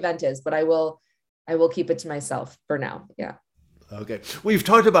the big event is, but I will keep it to myself for now. Yeah. Okay. We've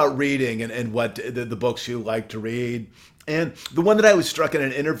talked about reading and what the books you like to read. And the one that I was struck in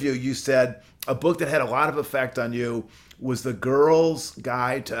an interview, you said a book that had a lot of effect on you was The Girl's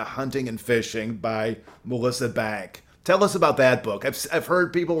Guide to Hunting and Fishing by Melissa Bank. Tell us about that book. I've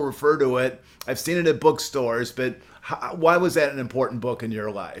heard people refer to it. I've seen it at bookstores, but why was that an important book in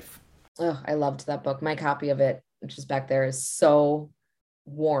your life? Oh, I loved that book. My copy of it, which is back there, is so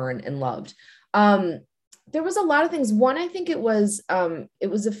worn and loved. Um, there was a lot of things. One, I think it was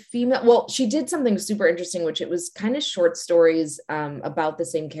a female. Well, she did something super interesting, which it was kind of short stories about the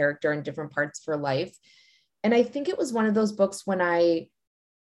same character in different parts of her life. And I think it was one of those books when I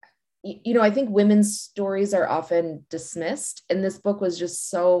think women's stories are often dismissed, and this book was just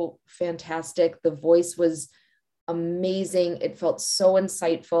so fantastic. The voice was amazing. It felt so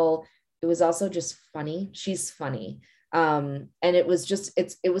insightful. It was also just funny. She's funny. And it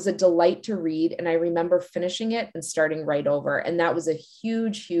was a delight to read. And I remember finishing it and starting right over. And that was a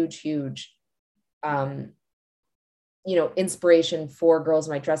huge, huge, huge, um, inspiration for Girls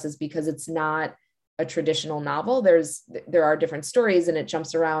in White Dresses, because it's not a traditional novel. There are different stories and it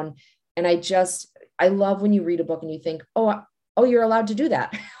jumps around. And I love when you read a book and you think, oh, you're allowed to do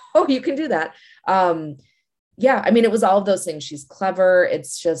that. Oh, you can do that. Yeah, I mean, it was all of those things. She's clever.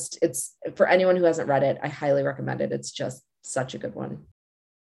 It's for anyone who hasn't read it, I highly recommend it. It's just such a good one.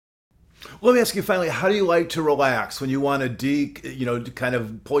 Let me ask you finally, how do you like to relax when you want to to kind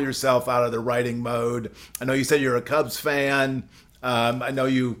of pull yourself out of the writing mode? I know you said you're a Cubs fan. I know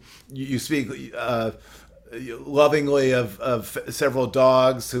you speak lovingly of several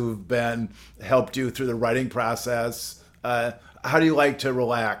dogs who've been helped you through the writing process. How do you like to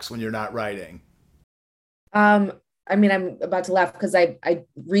relax when you're not writing? Um, I mean, I'm about to laugh because I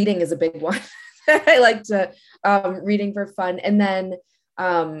reading is a big one. I like to reading for fun. And then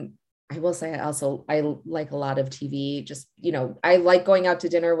I will say I like a lot of TV. Just, I like going out to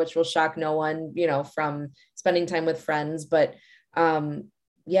dinner, which will shock no one, from spending time with friends. But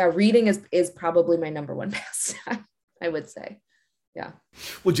yeah, reading is probably my number one pastime, I would say. Yeah.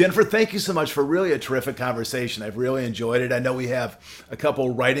 Well, Jennifer, thank you so much for really a terrific conversation. I've really enjoyed it. I know we have a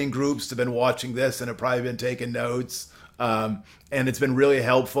couple writing groups that have been watching this and have probably been taking notes. And it's been really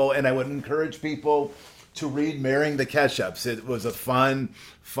helpful. And I would encourage people to read Marrying the Ketchups. It was a fun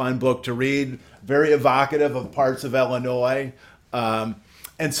book to read, very evocative of parts of Illinois. And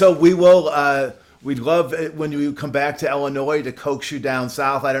so we'd love it when you come back to Illinois to coax you down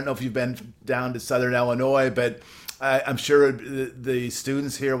south. I don't know if you've been down to Southern Illinois, but I'm sure the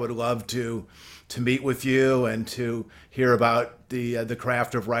students here would love to meet with you and to hear about the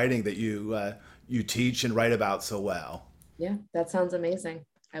craft of writing that you teach and write about so well. Yeah, that sounds amazing.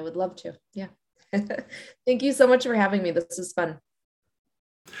 I would love to. Yeah. Thank you so much for having me. This is fun.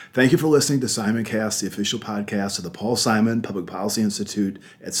 Thank you for listening to Simon Cast, the official podcast of the Paul Simon Public Policy Institute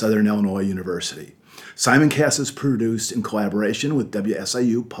at Southern Illinois University. Simoncast is produced in collaboration with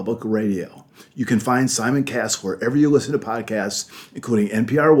WSIU Public Radio. You can find Simoncast wherever you listen to podcasts, including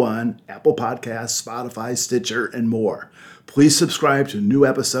NPR One, Apple Podcasts, Spotify, Stitcher, and more. Please subscribe to new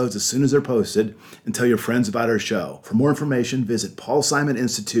episodes as soon as they're posted and tell your friends about our show. For more information, visit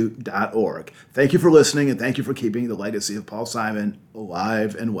paulsimoninstitute.org. Thank you for listening, and thank you for keeping the legacy of Paul Simon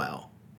alive and well.